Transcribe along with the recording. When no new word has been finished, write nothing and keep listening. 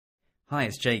Hi,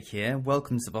 it's Jake here.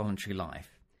 Welcome to Voluntary Life.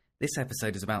 This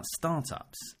episode is about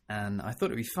startups, and I thought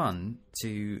it would be fun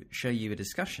to show you a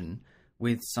discussion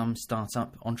with some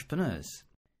startup entrepreneurs.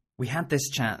 We had this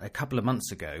chat a couple of months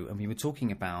ago, and we were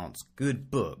talking about good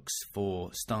books for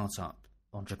startup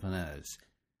entrepreneurs.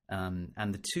 And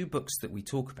the two books that we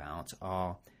talk about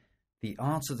are The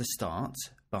Art of the Start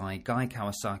by Guy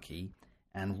Kawasaki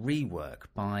and Rework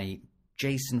by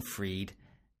Jason Fried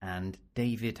and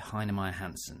David Heinemeier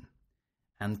Hansson.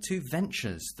 And the two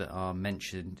ventures that are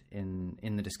mentioned in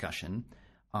the discussion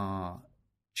are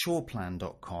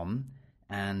choreplan.com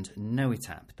and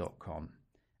knowitapp.com.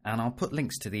 And I'll put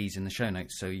links to these in the show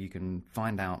notes so you can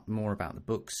find out more about the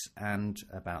books and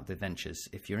about the ventures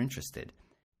if you're interested.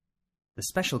 The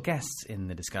special guests in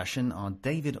the discussion are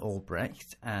David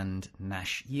Albrecht and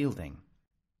Nash Yielding.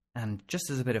 And just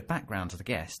as a bit of background to the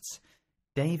guests,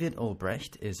 David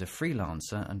Albrecht is a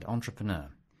freelancer and entrepreneur.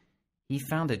 He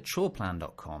founded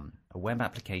choreplan.com, a web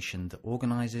application that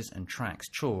organizes and tracks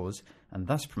chores and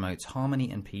thus promotes harmony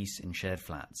and peace in shared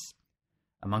flats.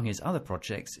 Among his other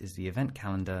projects is the event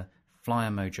calendar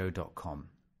flyermojo.com.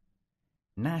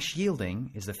 Nash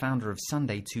Yielding is the founder of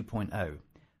Sunday 2.0,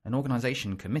 an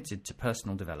organization committed to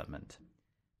personal development.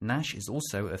 Nash is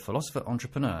also a philosopher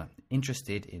entrepreneur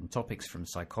interested in topics from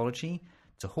psychology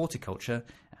to horticulture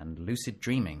and lucid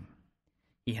dreaming.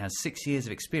 He has 6 years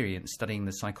of experience studying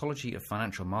the psychology of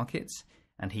financial markets,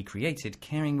 and he created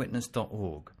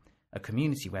caringwitness.org, a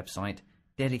community website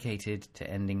dedicated to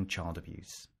ending child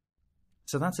abuse.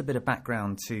 So that's a bit of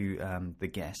background to the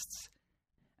guests,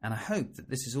 and I hope that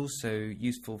this is also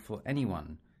useful for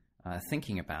anyone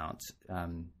thinking about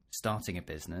starting a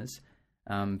business,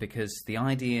 because the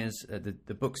ideas,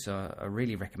 the books are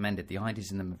really recommended. The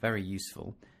ideas in them are very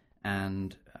useful,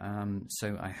 and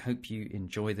so I hope you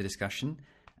enjoy the discussion,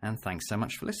 and thanks so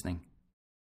much for listening.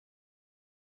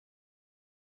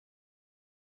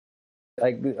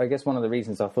 I guess one of the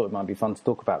reasons I thought it might be fun to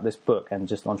talk about this book and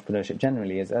just entrepreneurship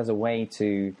generally is as a way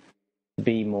to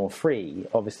be more free.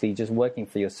 Obviously, just working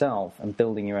for yourself and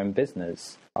building your own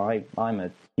business, I'm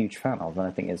a huge fan of, and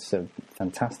I think it's a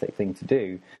fantastic thing to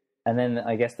do. And then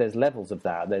I guess there's levels of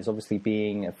that. There's obviously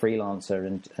being a freelancer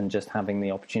and just having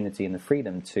the opportunity and the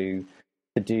freedom to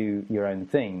do your own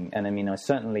thing. And I mean, I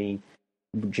certainly,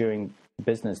 during the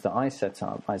business that I set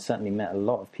up, I certainly met a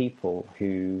lot of people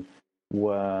who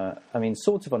were, I mean,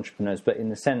 sort of entrepreneurs, but in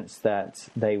the sense that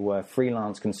they were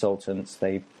freelance consultants.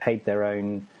 They paid their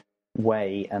own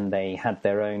way and they had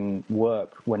their own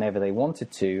work whenever they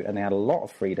wanted to, and they had a lot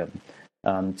of freedom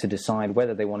to decide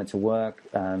whether they wanted to work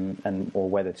or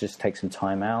whether to just take some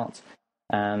time out.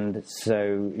 And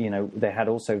so, you know, they had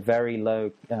also very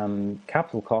low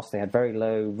capital costs. They had very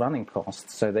low running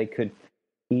costs, so they could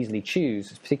easily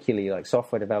choose, particularly like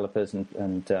software developers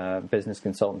and business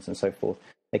consultants and so forth.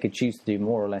 They could choose to do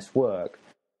more or less work,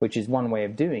 which is one way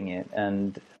of doing it.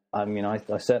 And I mean, I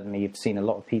certainly have seen a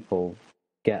lot of people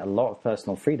get a lot of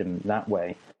personal freedom that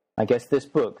way. I guess this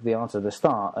book, The Art of the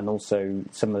Start, and also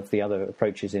some of the other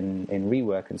approaches in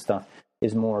Rework and stuff,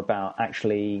 is more about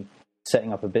actually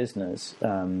setting up a business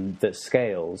that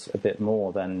scales a bit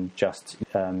more than just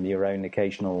your own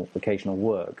occasional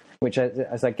work, which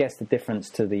is, I guess, the difference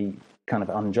to the kind of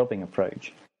unjobbing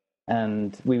approach.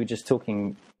 And we were just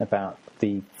talking about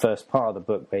the first part of the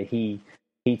book where he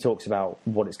talks about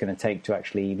what it's going to take to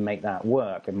actually make that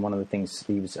work. And one of the things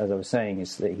as I was saying,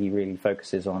 is that he really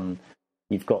focuses on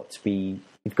you've got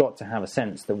to have a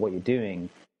sense that what you're doing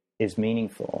is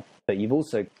meaningful, but you've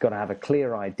also got to have a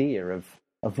clear idea of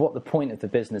what the point of the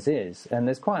business is. And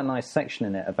there's quite a nice section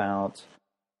in it about,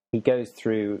 he goes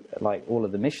through like all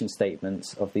of the mission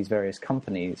statements of these various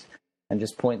companies and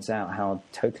just points out how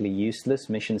totally useless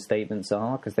mission statements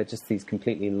are, because they're just these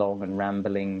completely long and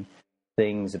rambling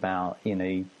things about, you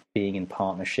know, being in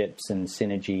partnerships and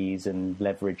synergies and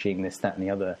leveraging this, that, and the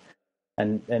other.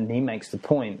 And he makes the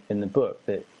point in the book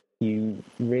that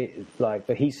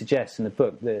but he suggests in the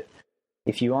book that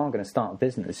if you are going to start a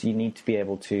business, you need to be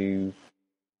able to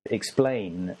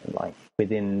explain, like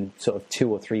within sort of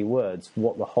 2 or 3 words,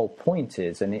 what the whole point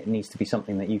is, and it needs to be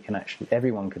something that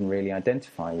everyone can really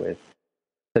identify with.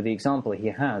 So the example he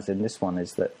has in this one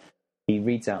is that he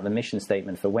reads out the mission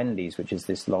statement for Wendy's, which is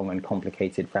this long and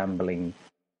complicated rambling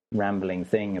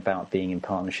thing about being in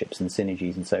partnerships and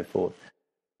synergies and so forth,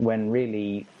 when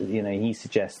really, you know, he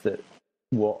suggests that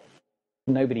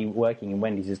nobody working in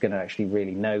Wendy's is going to actually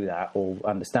really know that or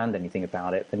understand anything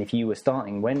about it. And if you were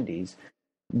starting Wendy's,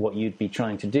 what you'd be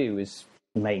trying to do is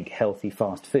make healthy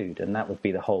fast food, and that would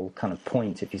be the whole kind of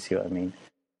point, if you see what I mean.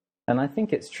 And I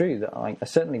think it's true that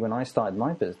certainly when I started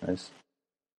my business,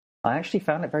 I actually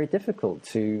found it very difficult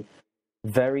to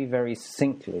very, very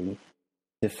succinctly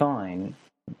define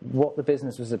what the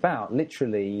business was about,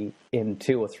 literally in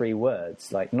 2 or 3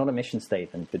 words, like not a mission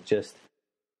statement, but just,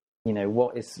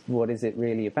 what is it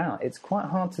really about? It's quite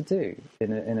hard to do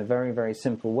in a very, very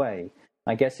simple way.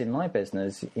 I guess in my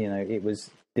business, it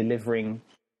was delivering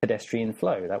pedestrian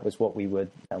flow. That was what we were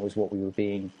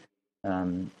being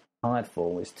hired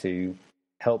for, was to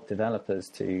help developers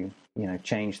to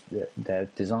change their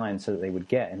design so that they would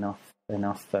get enough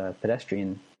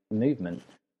pedestrian movement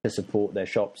to support their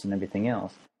shops and everything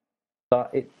else.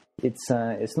 But it's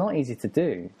not easy to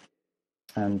do.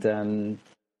 And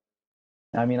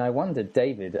I wondered,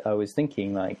 David, I was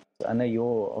thinking, I know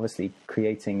you're obviously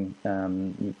creating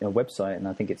a website, and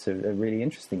I think it's a really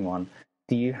interesting one.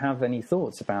 Do you have any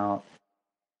thoughts about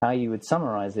how you would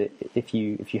summarize it if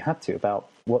you had to, about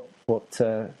what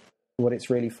it's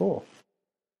really for?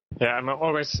 Yeah, I'm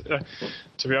always,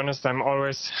 to be honest, I'm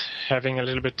always having a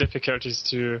little bit difficulties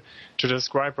to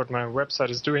describe what my website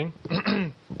is doing.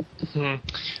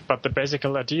 But the basic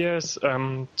idea is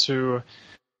to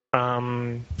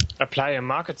apply a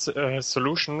market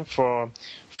solution for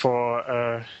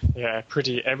a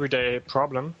pretty everyday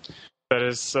problem. That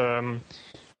is,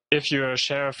 if you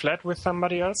share a flat with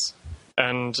somebody else,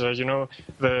 and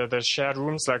the shared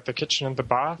rooms, like the kitchen and the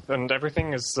bath and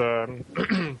everything, is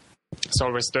it's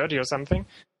always dirty or something,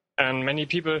 and many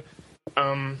people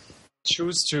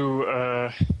choose to,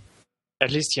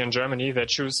 at least here in Germany, they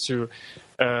choose to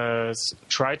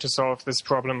try to solve this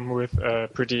problem with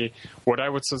pretty, what I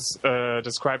would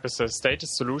describe as a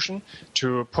status solution,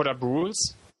 to put up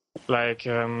rules, like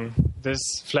this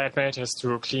flatmate has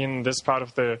to clean this part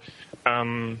of the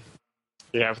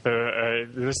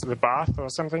the bath or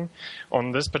something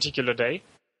on this particular day.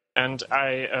 And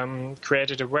I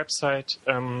created a website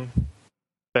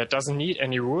that doesn't need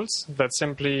any rules, that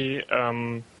simply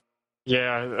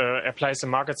applies a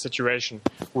market situation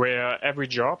where every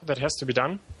job that has to be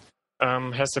done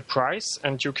has a price,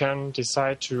 and you can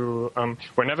decide to,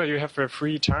 whenever you have a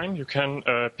free time, you can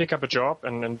pick up a job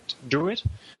and do it,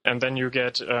 and then you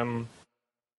get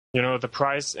the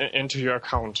price into your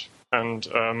account. And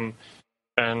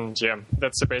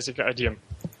that's the basic idea.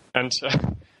 And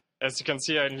as you can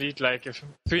see, I need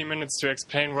 3 minutes to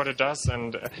explain what it does,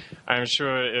 and I'm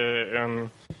sure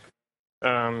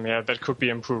that could be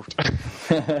improved.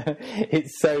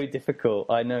 It's so difficult.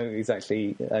 I know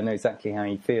exactly how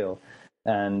you feel.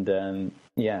 And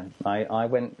I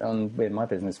went on with my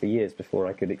business for years before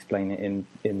I could explain it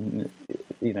in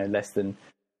less than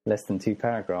 2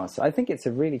 paragraphs. I think it's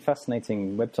a really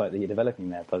fascinating website that you're developing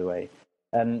there, by the way.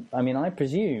 And I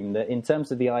presume that in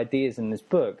terms of the ideas in this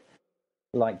book,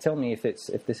 tell me if this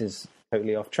is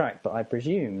totally off track, but I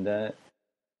presume that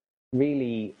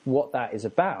really what that is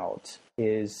about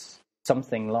is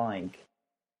something like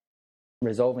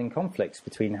resolving conflicts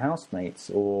between housemates,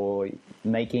 or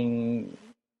making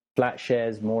flat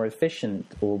shares more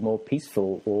efficient or more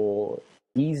peaceful or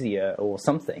easier or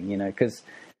something, because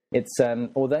it's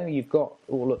although you've got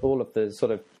all of the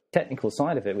sort of technical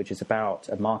side of it, which is about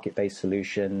a market-based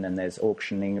solution, and there's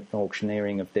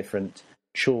auctioneering of different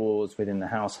chores within the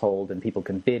household, and people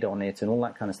can bid on it and all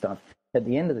that kind of stuff. At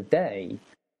the end of the day,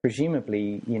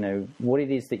 presumably, what it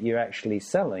is that you're actually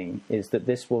selling is that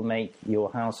this will make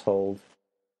your household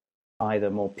either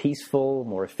more peaceful,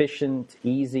 more efficient,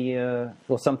 easier,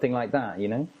 or something like that,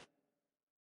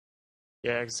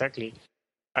 Yeah, exactly.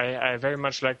 I very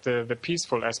much like the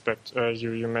peaceful aspect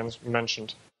you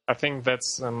mentioned. I think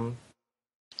that's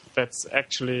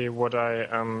actually what I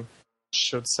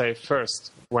should say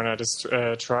first when I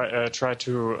try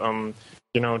to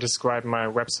describe my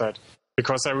website,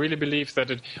 because I really believe that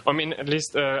at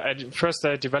least I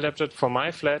developed it for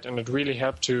my flat, and it really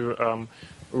helped to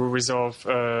resolve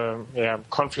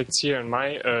conflicts here in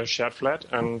my shared flat,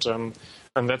 and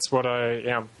that's what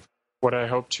I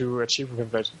hope to achieve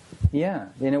with it. Yeah,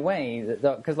 in a way,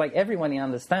 because everyone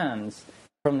understands.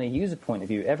 From the user point of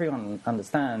view, everyone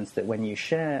understands that when you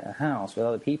share a house with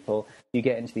other people, you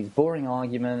get into these boring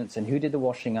arguments, and who did the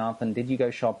washing up, and did you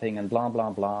go shopping, and blah, blah,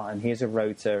 blah, and here's a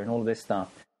rota, and all of this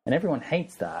stuff. And everyone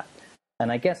hates that.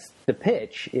 And I guess the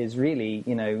pitch is really,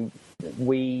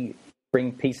 we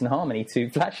bring peace and harmony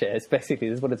to flat shares, basically.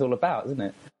 That's what it's all about, isn't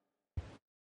it?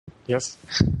 Yes,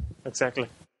 exactly.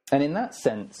 And in that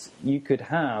sense, you could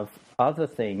have other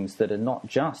things that are not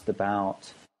just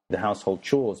about the household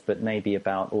chores, but maybe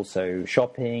about also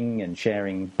shopping and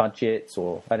sharing budgets,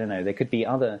 or I don't know, there could be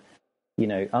other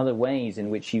ways in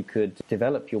which you could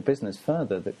develop your business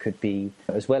further, that could be,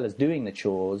 as well as doing the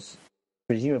chores,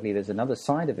 presumably there's another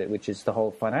side of it, which is the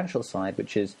whole financial side,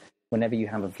 which is whenever you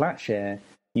have a flat share,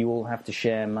 you all have to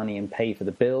share money and pay for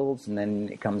the bills, and then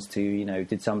it comes to,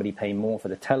 did somebody pay more for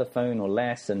the telephone or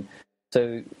less? And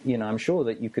so, I'm sure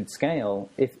that you could scale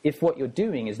if what you're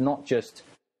doing is not just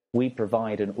we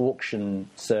provide an auction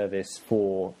service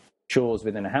for chores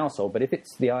within a household, but if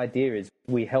the idea is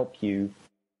we help you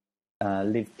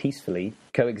live peacefully,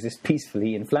 coexist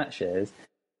peacefully in flat shares,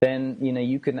 then,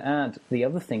 you can add the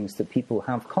other things that people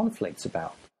have conflicts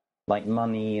about, like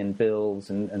money and bills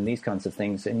and these kinds of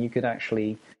things. And you could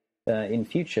actually, in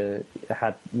future,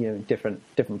 have,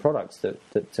 different products that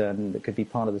could be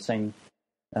part of the same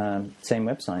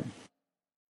website.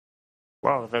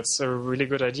 Wow, that's a really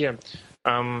good idea.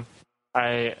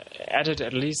 I added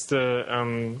at least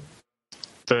the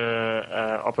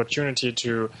opportunity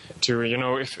to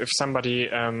if somebody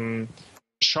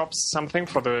shops something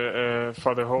for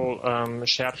the whole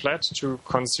shared flat to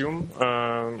consume,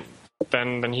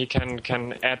 then he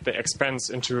can add the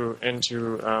expense into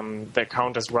the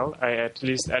account as well. I at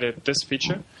least added this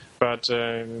feature, but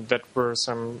that were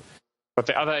some. But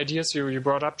the other ideas you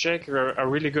brought up, Jake, are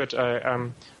really good.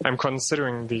 I'm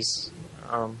considering these.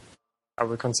 I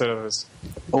will consider this.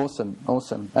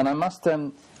 Awesome. And I must.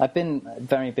 I've been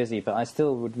very busy, but I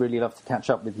still would really love to catch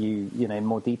up with you, in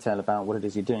more detail about what it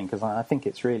is you're doing, because I think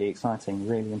it's really exciting,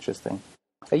 really interesting.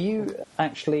 Are you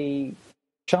actually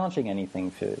charging anything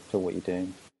for what you're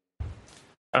doing?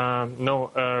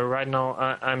 No, right now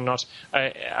I'm not.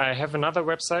 I have another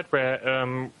website where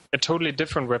a totally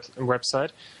different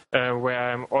website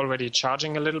where I'm already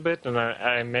charging a little bit and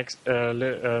I make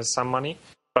some money,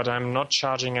 but I'm not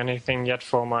charging anything yet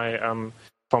for my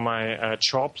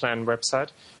chore plan website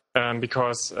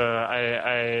because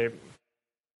I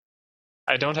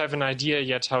don't have an idea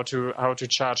yet how to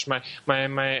charge.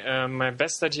 My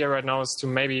best idea right now is to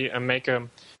maybe make a.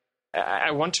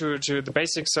 I want to the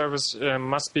basic service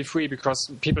must be free because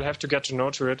people have to get to know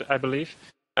to it, I believe.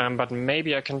 But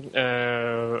maybe I can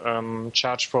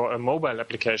charge for a mobile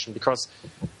application because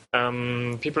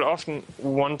people often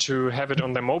want to have it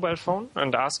on their mobile phone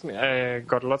and ask me. I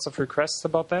got lots of requests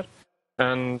about that,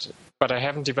 but I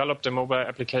haven't developed a mobile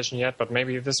application yet. But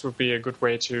maybe this would be a good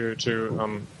way to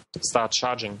start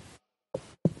charging.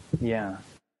 Yeah,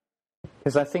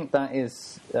 because I think that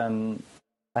is.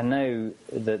 I know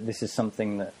that this is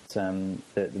something that the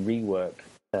Rework,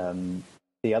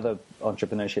 the other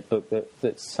entrepreneurship book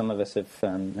that some of us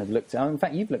have looked at. Oh, in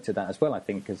fact, you've looked at that as well, I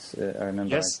think, because I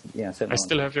remember. Yes, I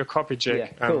still have your copy,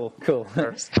 Jake. Yeah, cool.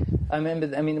 I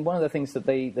remember. I mean, one of the things that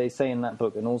they say in that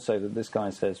book, and also that this guy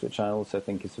says, which I also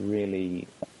think is a really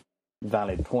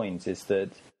valid point, is that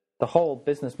the whole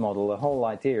business model, the whole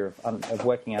idea of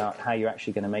working out how you're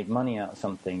actually going to make money out of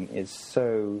something is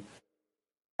so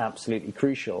absolutely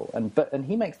crucial. And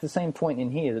he makes the same point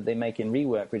in here that they make in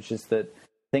Rework, which is that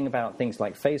thing about things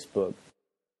like Facebook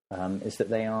is that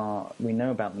we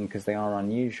know about them because they are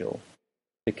unusual.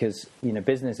 Because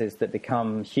businesses that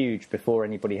become huge before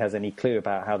anybody has any clue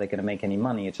about how they're going to make any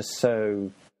money are just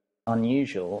so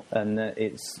unusual, and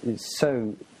it's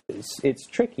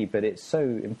tricky, but it's so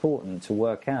important to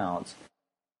work out,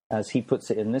 as he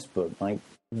puts it in this book, like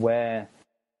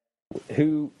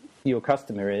who your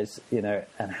customer is,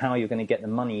 and how you're going to get the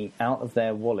money out of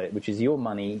their wallet, which is your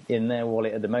money in their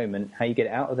wallet at the moment, how you get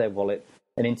it out of their wallet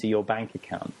and into your bank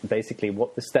account. Basically,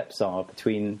 what the steps are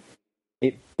between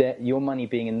your money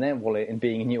being in their wallet and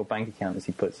being in your bank account, as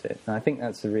he puts it. And I think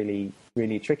that's a really,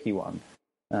 really tricky one,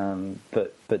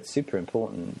 but super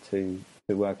important to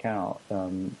work out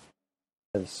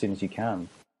as soon as you can.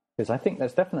 Because I think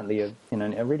there's definitely a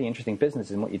really interesting business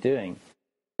in what you're doing.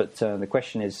 But the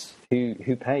question is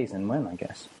who pays and when, I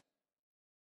guess.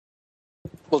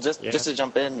 Well, just to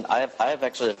jump in, I have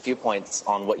actually a few points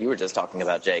on what you were just talking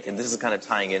about, Jake, and this is kind of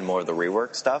tying in more of the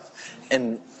Rework stuff.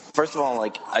 And first of all,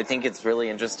 I think it's really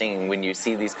interesting when you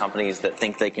see these companies that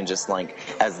think they can just,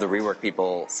 as the Rework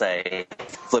people say,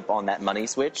 flip on that money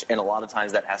switch. And a lot of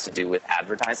times that has to do with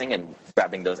advertising and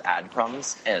grabbing those ad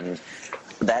crumbs. And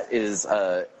that is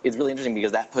it's really interesting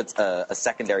because that puts a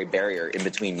secondary barrier in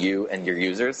between you and your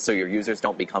users. So your users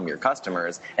don't become your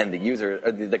customers, and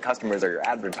the customers are your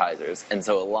advertisers. And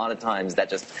so a lot of times that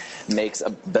just makes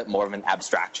a bit more of an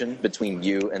abstraction between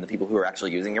you and the people who are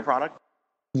actually using your product.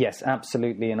 Yes,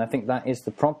 absolutely. And I think that is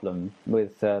the problem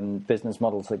with business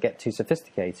models that get too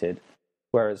sophisticated,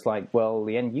 where it's like, well,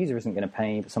 the end user isn't going to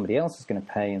pay, but somebody else is going to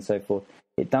pay, and so forth.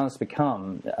 It does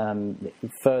become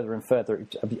further and further,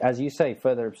 as you say,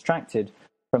 further abstracted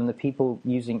from the people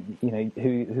using,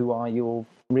 who are your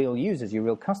real users, your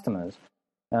real customers.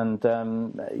 And,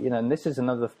 and this is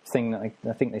another thing that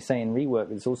I think they say in Rework,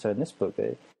 but it's also in this book,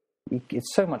 that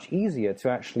it's so much easier to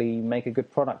actually make a good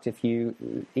product if you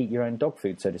eat your own dog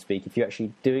food, so to speak, if you're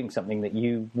actually doing something that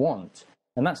you want.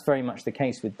 And that's very much the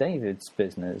case with David's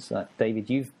business. David,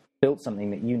 you've built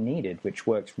something that you needed, which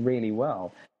works really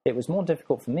well. It was more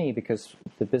difficult for me because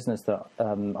the business that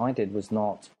I did was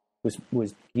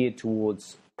geared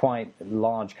towards quite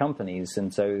large companies,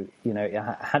 and so it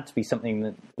had to be something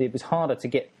that it was harder to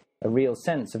get a real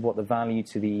sense of what the value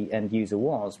to the end user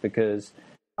was, because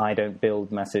I don't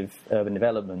build massive urban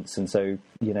developments, and so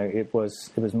it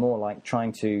was more like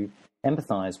trying to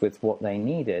empathize with what they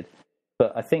needed.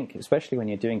 But I think, especially when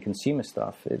you're doing consumer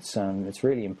stuff, it's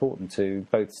really important to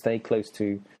both stay close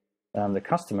to the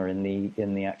customer in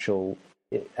the actual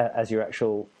as your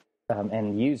actual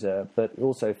end user, but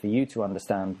also for you to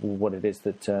understand what it is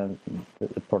that the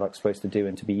product's supposed to do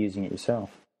and to be using it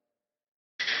yourself.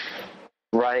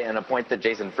 Right, and a point that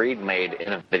Jason Fried made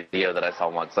in a video that I saw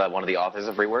once, one of the authors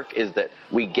of Rework, is that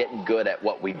we get good at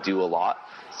what we do a lot.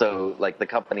 So like the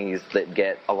companies that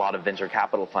get a lot of venture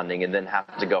capital funding and then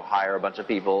have to go hire a bunch of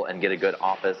people and get a good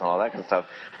office and all that kind of stuff,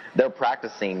 they're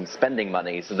practicing spending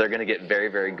money, so they're going to get very,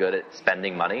 very good at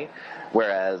spending money.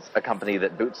 Whereas a company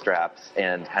that bootstraps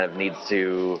and kind of needs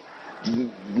to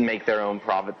make their own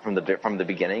profit from the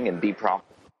beginning and be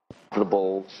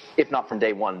profitable, if not from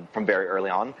day one, from very early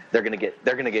on, they're going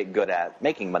to get good at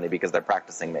making money because they're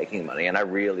practicing making money. And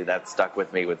that stuck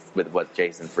with me with what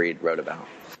Jason Fried wrote about.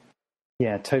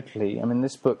 Yeah, totally. I mean,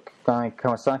 this book, Guy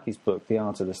Kawasaki's book, The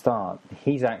Art of the Start,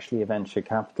 he's actually a venture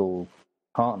capital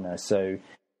partner. So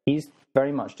he's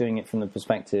very much doing it from the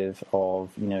perspective of,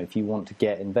 if you want to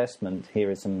get investment, here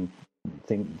are some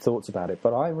thoughts about it.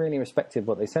 But I really respected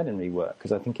what they said in Rework,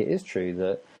 because I think it is true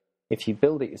that if you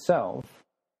build it yourself,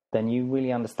 then you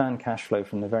really understand cash flow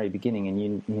from the very beginning,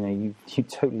 and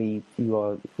you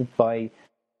are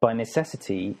by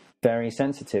necessity very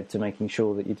sensitive to making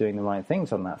sure that you're doing the right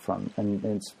things on that front. And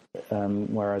it's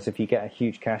whereas if you get a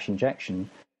huge cash injection,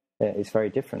 it's very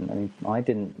different. I mean, I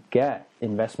didn't get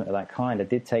investment of that kind. I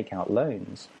did take out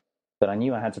loans, but I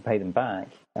knew I had to pay them back.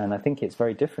 And I think it's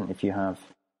very different if you have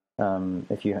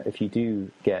if you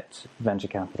do get venture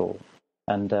capital.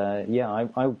 And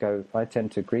I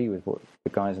tend to agree with what the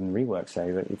guys in the Rework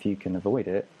say, that if you can avoid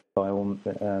it, by all,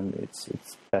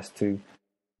 it's best to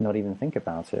not even think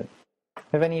about it.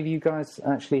 Have any of you guys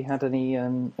actually had any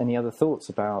other thoughts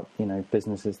about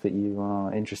businesses that you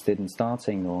are interested in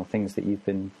starting, or things that you've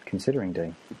been considering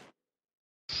doing?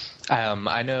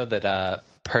 I know that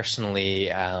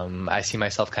personally, I see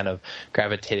myself kind of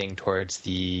gravitating towards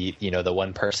the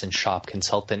one-person shop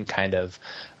consultant kind of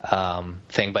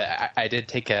thing. But I did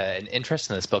take an interest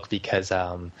in this book because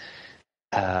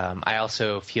I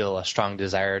also feel a strong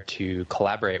desire to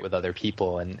collaborate with other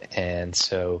people, and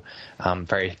so I'm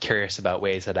very curious about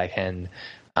ways that I can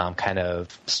kind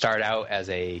of start out as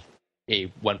a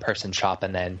one-person shop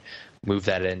and then move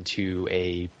that into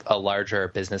a larger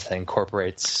business that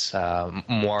incorporates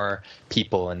more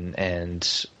people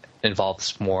and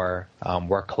involves more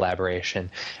work collaboration.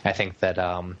 I think that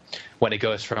when it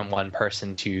goes from one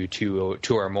person to two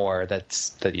or more,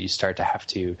 that you start to have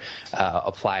to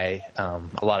apply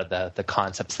a lot of the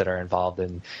concepts that are involved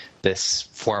in this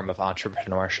form of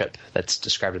entrepreneurship that's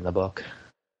described in the book.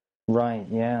 Right,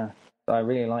 yeah. I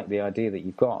really like the idea that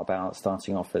you've got about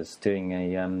starting off as doing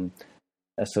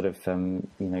a sort of,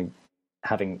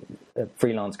 having a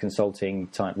freelance consulting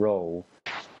type role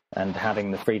and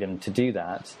having the freedom to do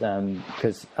that.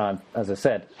 Because, as I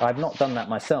said, I've not done that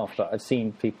myself, but I've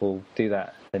seen people do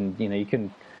that. And, you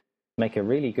can make a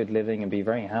really good living and be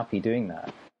very happy doing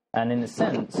that. And in a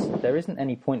sense, there isn't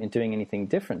any point in doing anything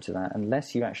different to that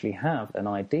unless you actually have an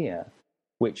idea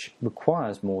which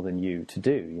requires more than you to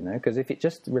do, because if it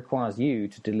just requires you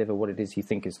to deliver what it is you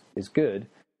think is good,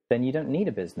 then you don't need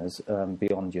a business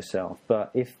beyond yourself.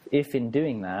 But if in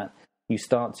doing that, you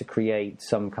start to create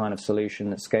some kind of solution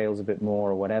that scales a bit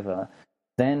more or whatever,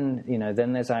 then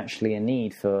there's actually a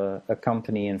need for a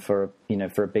company and for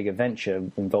a bigger venture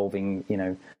involving,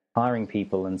 hiring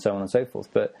people and so on and so forth.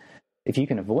 But if you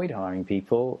can avoid hiring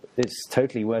people, it's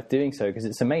totally worth doing so, because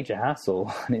it's a major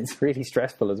hassle and it's really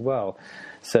stressful as well.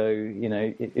 So,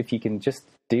 if you can just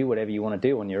do whatever you want to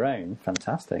do on your own,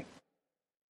 fantastic.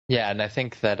 Yeah, and I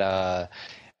think that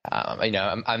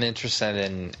I'm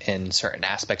interested in certain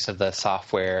aspects of the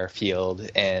software field,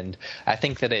 and I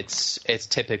think that it's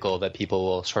typical that people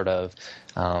will sort of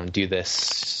do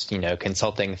this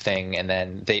consulting thing, and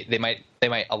then they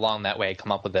might along that way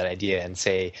come up with that idea and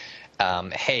say,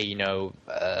 hey,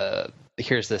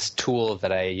 here's this tool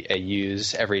that I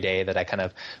use every day that I kind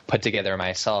of put together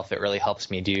myself. It really helps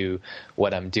me do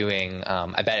what I'm doing.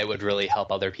 I bet it would really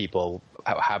help other people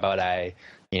how about I,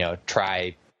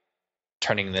 try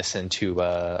turning this into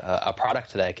a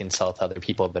product that I can sell to other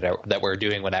people that were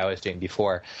doing what I was doing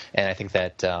before. And I think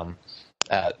that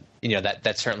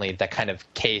that certainly that kind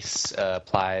of case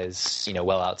applies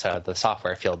well outside of the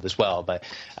software field as well. But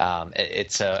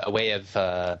it's a way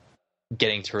of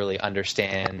getting to really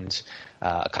understand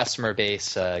a customer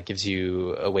base, gives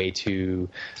you a way to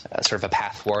sort of a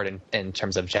path forward in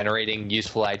terms of generating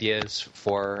useful ideas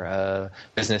for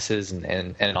businesses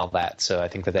and all that. So I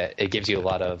think that it gives you a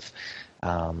lot of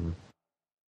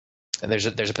there's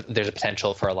a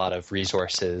potential for a lot of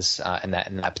resources in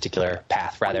that particular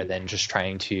path, rather than just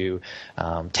trying to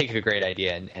take a great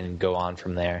idea and go on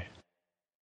from there.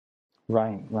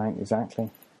 Right,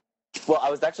 exactly. Well, I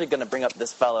was actually going to bring up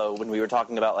this fellow when we were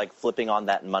talking about like flipping on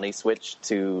that money switch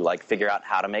to like figure out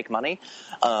how to make money.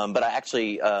 But I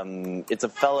actually, it's a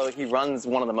fellow, he runs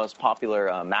one of the most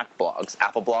popular Mac blogs,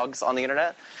 Apple blogs on the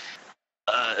internet.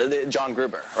 John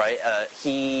Gruber, right?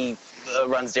 He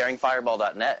runs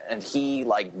daringfireball.net, and he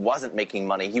like wasn't making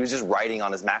money. He was just writing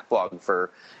on his Mac blog for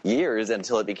years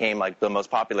until it became like the most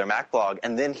popular Mac blog,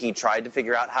 and then he tried to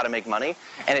figure out how to make money,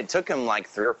 and it took him like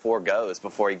 3 or 4 goes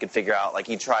before he could figure out, like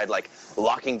he tried like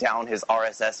locking down his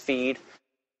RSS feed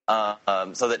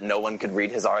so that no one could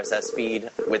read his RSS feed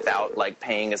without like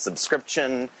paying a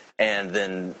subscription. And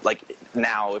then, like,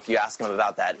 now, if you ask him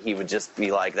about that, he would just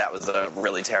be like, that was a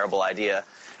really terrible idea.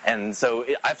 And so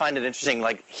I find it interesting,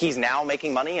 like, he's now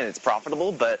making money and it's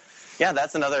profitable. But, yeah,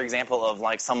 that's another example of,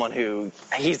 like, someone who,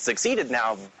 he's succeeded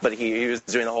now, but he was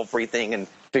doing the whole free thing and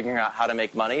figuring out how to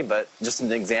make money. But just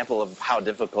an example of how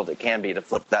difficult it can be to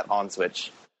flip that on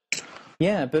switch.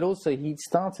 Yeah, but also he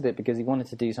started it because he wanted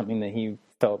to do something that he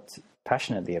felt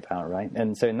passionately about, right?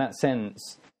 And so in that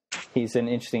sense, he's an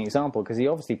interesting example because he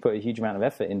obviously put a huge amount of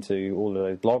effort into all of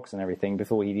those blogs and everything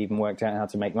before he'd even worked out how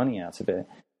to make money out of it.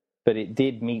 But it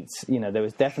did meet, there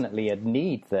was definitely a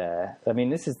need there. I mean,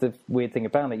 this is the weird thing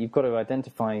about it. You've got to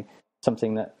identify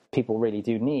something that people really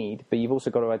do need, but you've also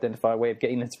got to identify a way of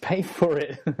getting them to pay for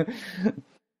it.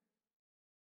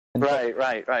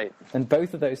 Right. And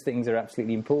both of those things are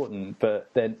absolutely important, but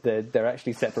they're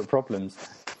actually separate problems.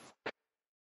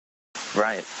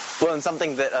 Right. Well, and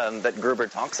something that that Gruber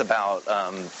talks about,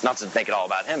 not to make it all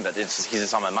about him, but he's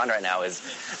just on my mind right now, is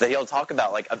that he'll talk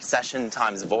about like obsession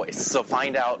times voice. So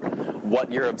find out what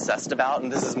you're obsessed about,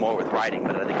 and this is more with writing,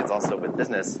 but I think it's also with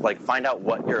business. Like find out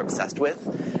what you're obsessed with,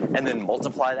 and then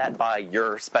multiply that by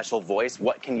your special voice.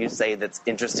 What can you say that's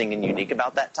interesting and unique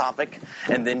about that topic?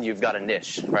 And then you've got a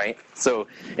niche, right? So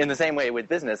in the same way with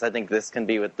business, I think this can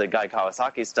be with the Guy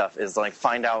Kawasaki stuff, is like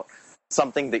find out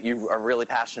something that you are really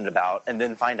passionate about, and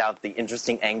then find out the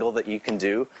interesting angle that you can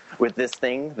do with this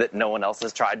thing that no one else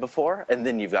has tried before, and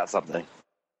then you've got something.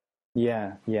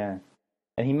 Yeah.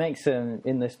 And he makes in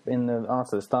the Art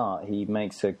of the Start, he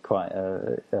makes quite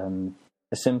a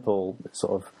simple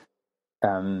sort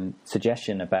of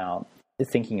suggestion about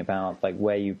thinking about like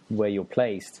where you're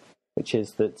placed, which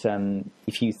is that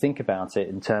if you think about it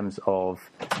in terms of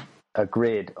a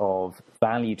grid of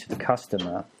value to the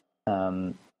customer,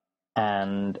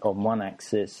 and on one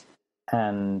axis,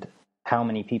 and how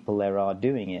many people there are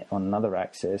doing it on another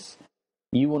axis,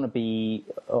 you want to be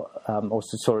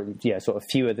sort of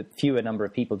fewer number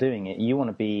of people doing it. You want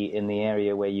to be in the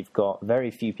area where you've got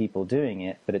very few people doing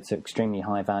it, but it's extremely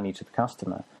high value to the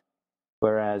customer.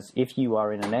 Whereas if you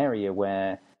are in an area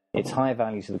where it's high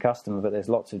value to the customer, but there's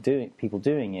lots of people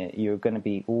doing it, you're going to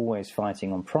be always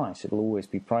fighting on price. It'll always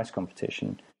be price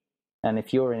competition. And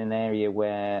if you're in an area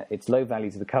where it's low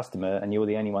value to the customer and you're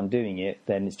the only one doing it,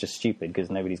 then it's just stupid because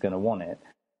nobody's going to want it.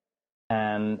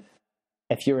 And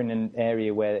if you're in an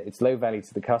area where it's low value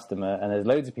to the customer and there's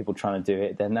loads of people trying to do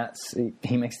it, then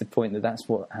he makes the point that that's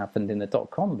what happened in the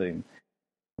dot-com boom,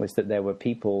 was that there were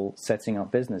people setting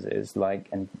up businesses like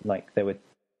there were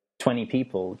 20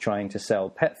 people trying to sell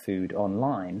pet food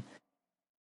online.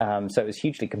 So it was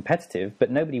hugely competitive, but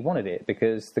nobody wanted it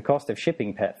because the cost of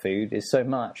shipping pet food is so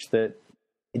much that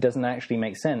it doesn't actually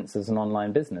make sense as an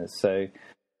online business. So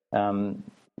there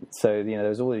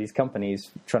was all these companies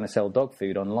trying to sell dog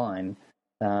food online,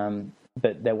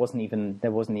 but there wasn't even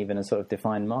a sort of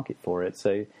defined market for it.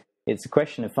 So it's a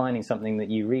question of finding something that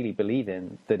you really believe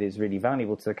in, that is really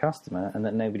valuable to the customer, and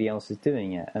that nobody else is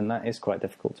doing it, and that is quite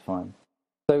difficult to find.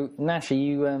 So Nash, are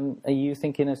you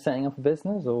thinking of setting up a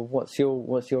business, or what's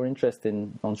your interest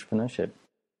in entrepreneurship?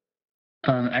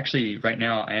 Actually, right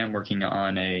now I am working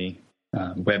on a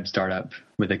web startup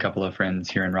with a couple of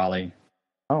friends here in Raleigh.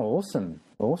 Oh,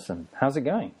 awesome! How's it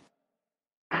going?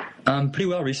 Pretty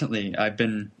well recently. I've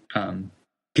been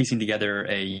piecing together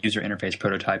a user interface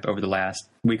prototype over the last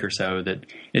week or so that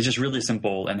is just really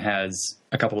simple and has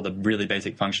a couple of the really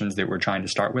basic functions that we're trying to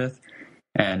start with,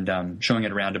 and showing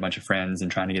it around to a bunch of friends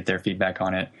and trying to get their feedback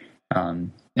on it.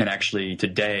 And actually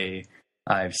today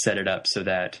I've set it up so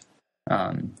that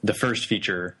the first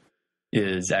feature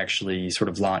is actually sort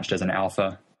of launched as an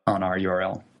alpha on our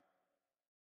URL.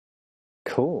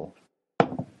 Cool.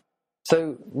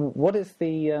 So, what's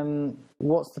the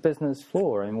business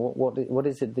for, and what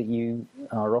is it that you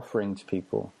are offering to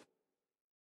people?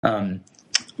 Well,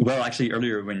 actually,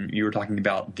 earlier when you were talking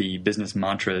about the business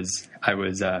mantras, I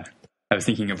was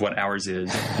thinking of what ours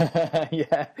is.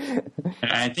 Yeah.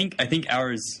 And I think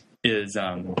ours is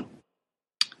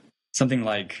something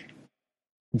like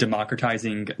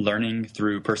democratizing learning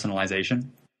through personalization.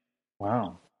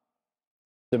 Wow.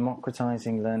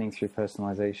 Democratizing learning through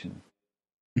personalization.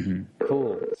 Mm-hmm.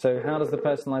 Cool. So how does the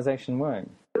personalization work?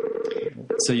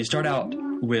 So you start out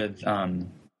with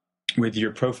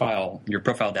your profile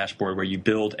dashboard, where you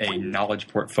build a knowledge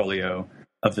portfolio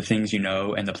of the things you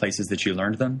know and the places that you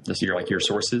learned them. Those are like your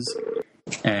sources,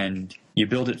 and you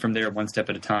build it from there one step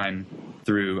at a time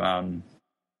through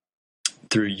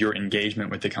your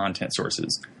engagement with the content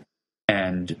sources.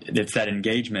 And it's that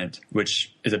engagement,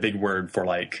 which is a big word for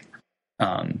like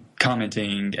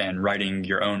commenting and writing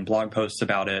your own blog posts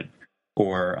about it,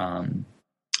 or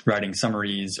writing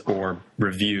summaries or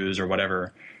reviews or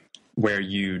whatever, where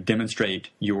you demonstrate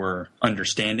your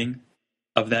understanding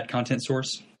of that content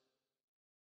source.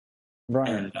 Right.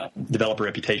 And develop a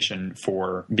reputation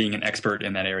for being an expert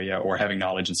in that area or having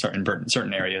knowledge in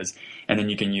certain areas. And then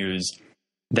you can use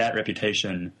that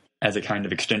reputation as a kind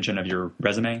of extension of your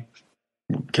resume,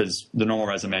 because the normal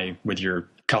resume with your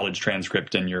college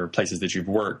transcript and your places that you've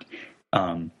worked,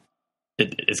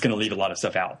 it's going to leave a lot of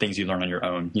stuff out, things you learn on your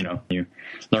own. You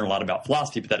learn a lot about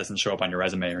philosophy, but that doesn't show up on your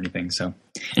resume or anything. So,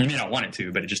 and you may not want it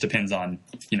to, but it just depends on,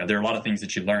 there are a lot of things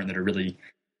that you learn that are really,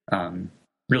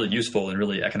 really useful and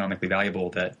really economically valuable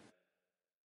that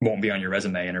won't be on your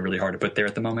resume and are really hard to put there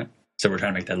at the moment. So we're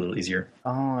trying to make that a little easier.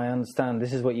 Oh, I understand.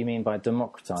 This is what you mean by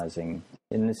democratizing,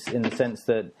 in the sense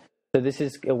that, so this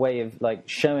is a way of like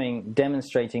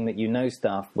demonstrating that you know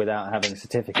stuff without having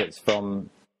certificates from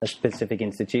a specific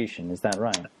institution. Is that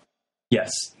right?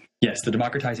 Yes. The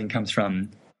democratizing comes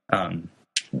from,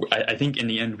 I think in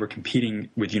the end, we're competing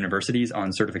with universities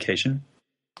on certification.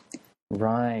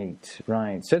 Right.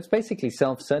 So it's basically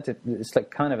it's like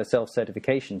kind of a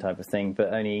self-certification type of thing,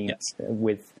 but only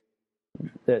with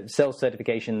the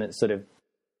self-certification that sort of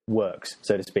works,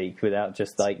 so to speak, without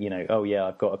just like, oh yeah,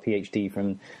 I've got a PhD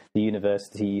from the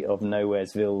University of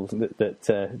Nowheresville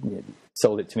that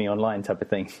sold it to me online type of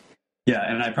thing. Yeah,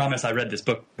 and I promise I read this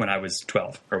book when I was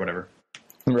 12 or whatever.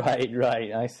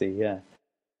 Right. I see. Yeah.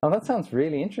 Oh, that sounds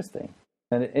really interesting.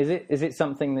 And is it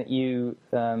something that you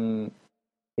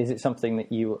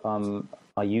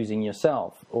are using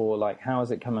yourself, or like how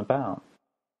has it come about?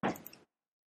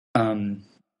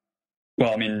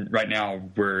 Well, I mean, right now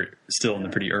we're still in the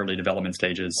pretty early development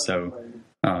stages. So,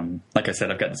 like I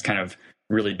said, I've got this kind of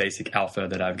really basic alpha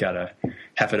that I've got a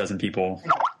half a dozen people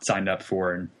signed up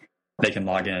for, and they can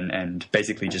log in and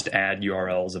basically just add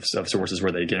URLs of sources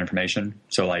where they get information.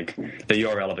 So like the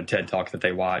URL of a TED Talk that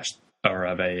they watched, or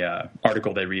of a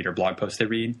article they read or blog post they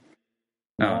read.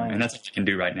 And that's what you can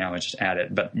do right now, is just add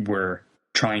it. But we're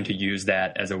trying to use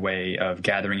that as a way of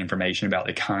gathering information about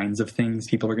the kinds of things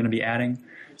people are going to be adding,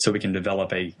 so we can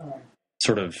develop a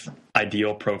sort of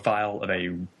ideal profile of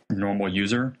a normal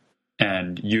user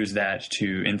and use that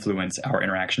to influence our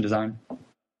interaction design.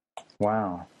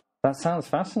 Wow. That sounds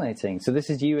fascinating. So this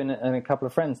is you and a couple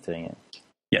of friends doing it?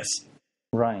 Yes.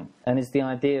 Right. And is the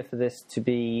idea for this to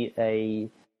be a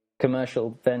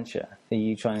commercial venture? Are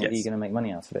you Yes. Are you going to make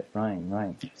money out of it? Right.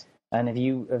 Yes. And have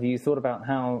you thought about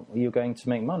how you're going to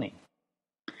make money?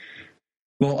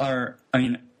 Well,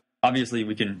 obviously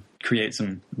we can create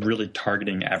some really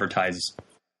targeted advertising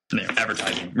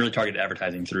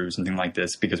through something like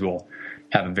this, because we'll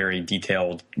have a very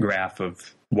detailed graph of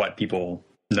what people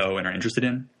know and are interested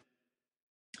in.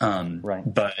 Right.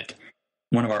 But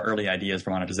one of our early ideas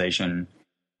for monetization,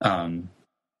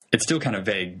 it's still kind of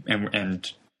vague, and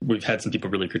we've had some people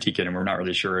really critique it, and we're not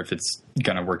really sure if it's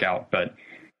going to work out, but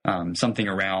something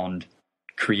around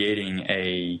creating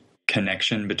a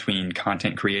connection between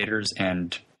content creators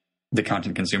and the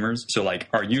content consumers. So like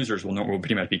our users will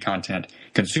pretty much be content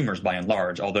consumers by and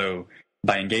large, although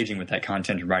by engaging with that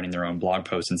content and writing their own blog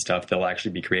posts and stuff, they'll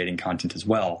actually be creating content as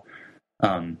well.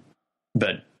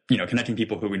 But connecting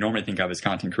people who we normally think of as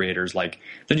content creators, like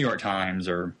the New York Times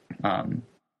or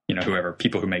whoever,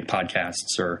 people who make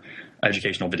podcasts or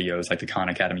educational videos like the Khan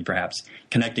Academy, perhaps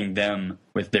connecting them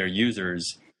with their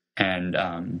users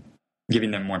and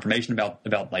giving them more information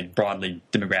about like broadly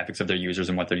demographics of their users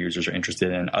and what their users are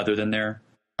interested in other than their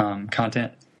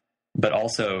content, but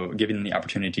also giving them the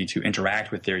opportunity to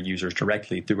interact with their users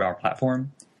directly through our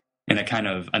platform in a kind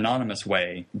of anonymous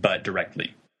way, but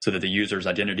directly, so that the user's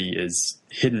identity is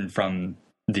hidden from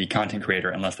the content creator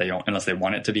unless they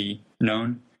want it to be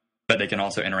known, but they can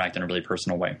also interact in a really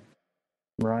personal way.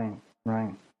 Right.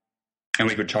 And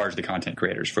we would charge the content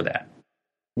creators for that.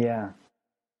 Yeah.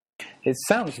 It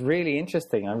sounds really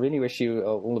interesting. I really wish you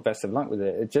all the best of luck with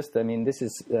it. This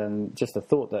is just a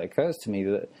thought that occurs to me,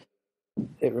 that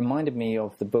it reminded me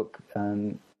of the book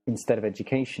Instead of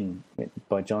Education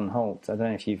by John Holt. I don't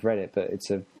know if you've read it, but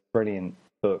it's a brilliant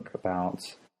book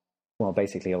about, well,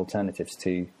 basically alternatives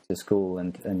to school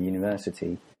and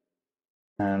university.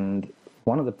 And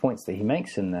one of the points that he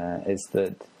makes in there is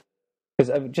that,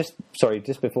 because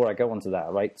just before I go on to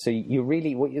that, right? So you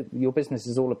really, what your business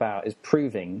is all about is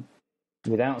proving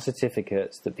without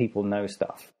certificates that people know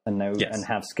stuff and know and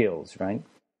have skills, right?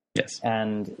 Yes.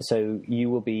 And so you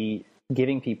will be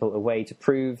giving people a way to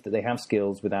prove that they have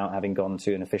skills without having gone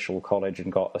to an official college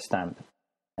and got a stamp.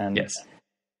 And yes.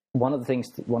 One of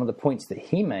the points that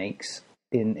he makes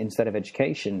Instead of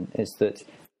Education is that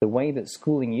the way that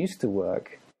schooling used to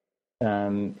work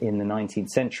in the 19th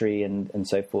century and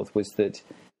so forth was that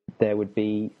there would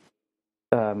be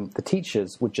the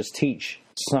teachers would just teach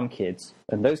some kids,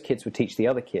 and those kids would teach the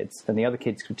other kids, and the other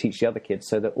kids would teach the other kids,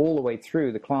 so that all the way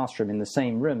through the classroom in the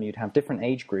same room you'd have different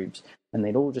age groups, and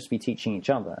they'd all just be teaching each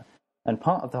other. And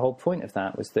part of the whole point of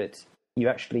that was that you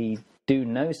actually do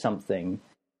know something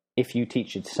if you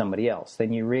teach it to somebody else.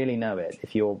 Then you really know it.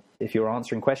 If you're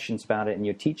answering questions about it and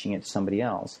you're teaching it to somebody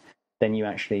else, then you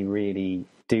actually really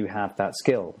do have that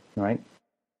skill, right?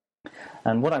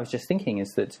 And what I was just thinking is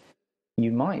that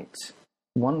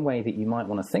one way that you might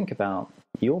want to think about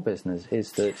your business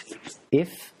is that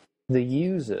if the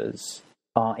users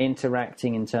are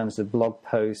interacting in terms of blog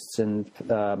posts and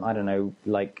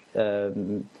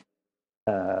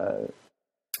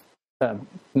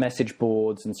message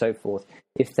boards and so forth,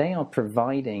 if they are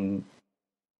providing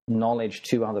knowledge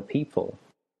to other people,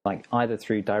 like either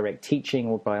through direct teaching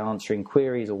or by answering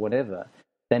queries or whatever,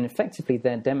 then effectively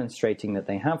they're demonstrating that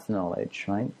they have the knowledge,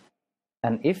 right?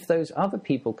 And if those other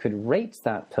people could rate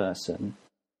that person,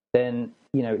 then,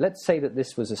 let's say that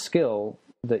this was a skill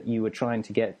that you were trying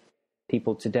to get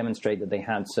people to demonstrate that they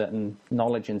had certain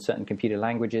knowledge in certain computer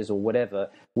languages or whatever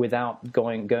without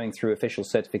going through official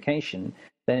certification,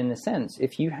 then in a sense,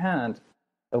 if you had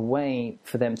a way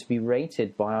for them to be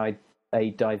rated by a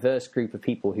diverse group of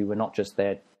people who were not just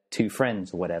their two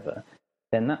friends or whatever,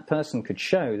 then that person could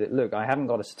show that, look, I haven't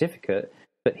got a certificate,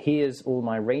 but here's all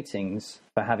my ratings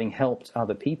for having helped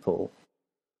other people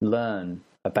learn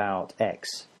about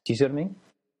X. Do you see what I mean?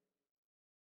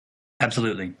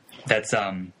 Absolutely. That's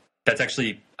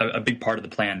actually a big part of the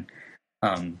plan,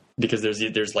 because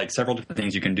there's like several different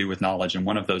things you can do with knowledge, and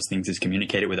one of those things is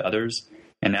communicate it with others,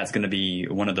 and that's going to be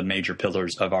one of the major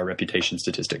pillars of our reputation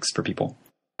statistics for people.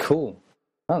 Cool.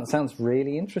 Oh, that sounds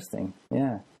really interesting.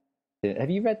 Yeah.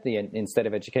 Have you read the Instead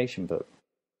of Education book?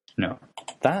 No.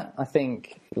 That, I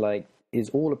think, is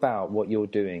all about what you're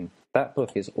doing. That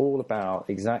book is all about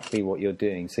exactly what you're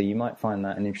doing. So you might find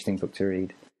that an interesting book to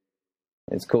read.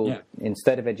 It's called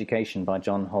Instead of Education by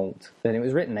John Holt. And it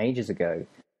was written ages ago,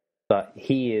 but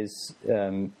he is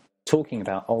talking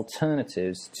about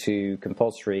alternatives to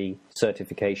compulsory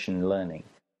certification learning.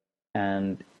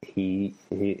 And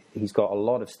he's got a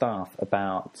lot of stuff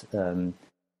about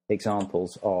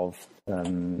examples of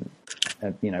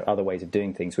other ways of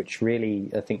doing things, which really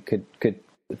I think could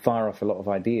fire off a lot of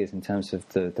ideas in terms of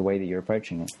the way that you're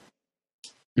approaching it.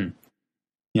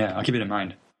 Yeah, I'll keep it in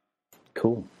mind.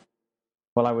 Cool.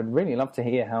 Well, I would really love to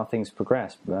hear how things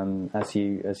progress as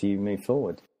you move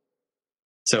forward.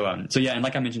 So yeah, and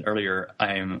like I mentioned earlier,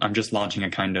 I'm just launching a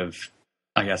kind of,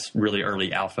 I guess, really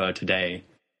early alpha today,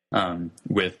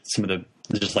 with some of the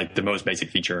most basic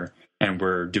feature, and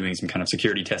we're doing some kind of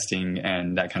security testing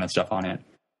and that kind of stuff on it.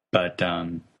 But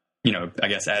I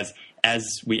guess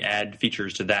as we add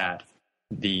features to that,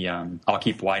 I'll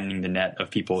keep widening the net of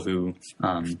people who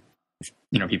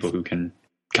can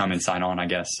come and sign on, I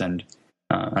guess. And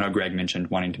I know Greg mentioned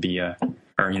wanting to be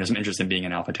some interest in being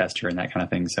an alpha tester and that kind of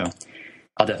thing. So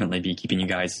I'll definitely be keeping you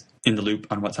guys in the loop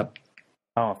on what's up.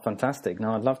 Oh, fantastic!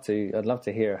 No, I'd love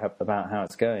to hear about how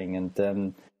it's going,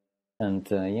 and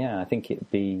I think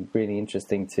it'd be really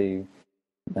interesting to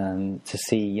to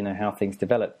see how things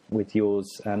develop with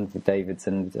yours and with David's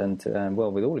and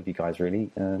well, with all of you guys really,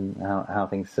 how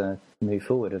things move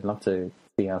forward. I'd love to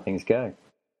see how things go.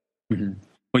 Mm-hmm.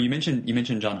 Well, you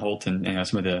mentioned John Holt and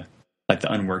some of the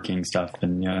the unworking stuff,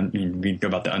 and we go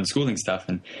about the unschooling stuff,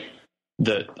 and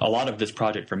a lot of this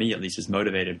project for me at least is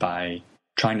motivated by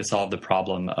trying to solve the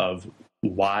problem of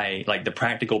why, the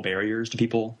practical barriers to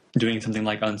people doing something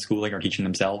like unschooling or teaching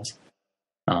themselves.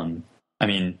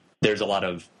 There's a lot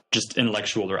of just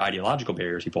intellectual or ideological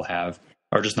barriers people have,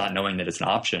 or just not knowing that it's an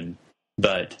option.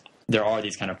 But there are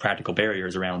these kind of practical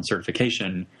barriers around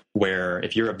certification where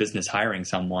if you're a business hiring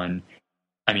someone,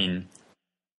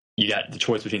 you got the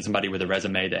choice between somebody with a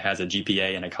resume that has a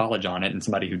GPA and a college on it and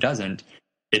somebody who doesn't.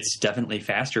 It's definitely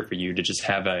faster for you to just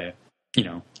have a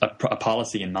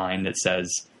policy in mind that says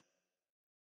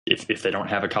if they don't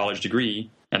have a college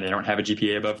degree and they don't have a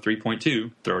GPA above 3.2,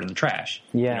 throw it in the trash.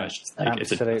 Yeah,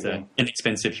 it's an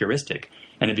inexpensive heuristic.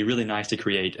 And it'd be really nice to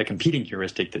create a competing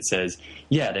heuristic that says,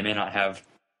 yeah, they may not have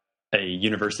a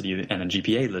university and a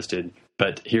GPA listed,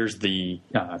 but here's the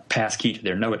pass key to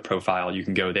their Know-It profile. You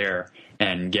can go there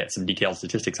and get some detailed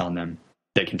statistics on them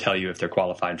that can tell you if they're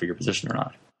qualified for your position or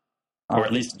not. Or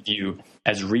at least view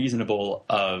as reasonable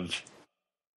of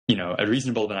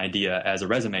an idea as a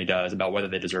resume does about whether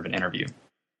they deserve an interview.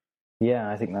 Yeah,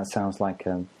 I think that sounds like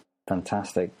a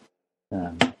fantastic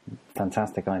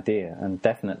idea, and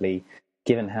definitely,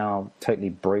 given how totally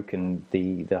broken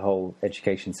the whole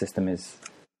education system is,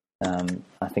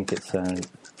 I think it's a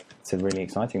really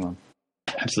exciting one.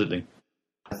 Absolutely.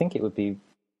 I think it would be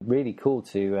really cool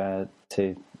to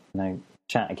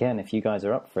chat again if you guys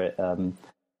are up for it.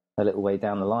 A little way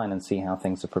down the line and see how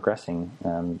things are progressing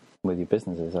with your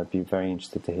businesses. I'd be very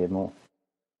interested to hear more.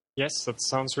 Yes, that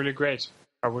sounds really great.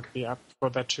 I would be up for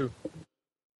that too.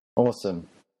 Awesome.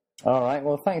 All right.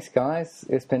 Well, thanks, guys.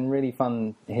 It's been really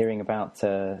fun hearing about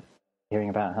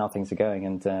how things are going,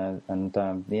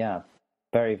 and yeah,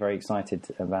 very, very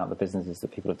excited about the businesses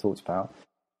that people have talked about,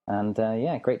 and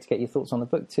yeah, great to get your thoughts on the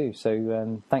book too.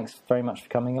 So thanks very much for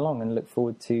coming along, and look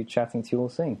forward to chatting to you all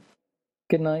soon.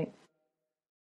 Good night.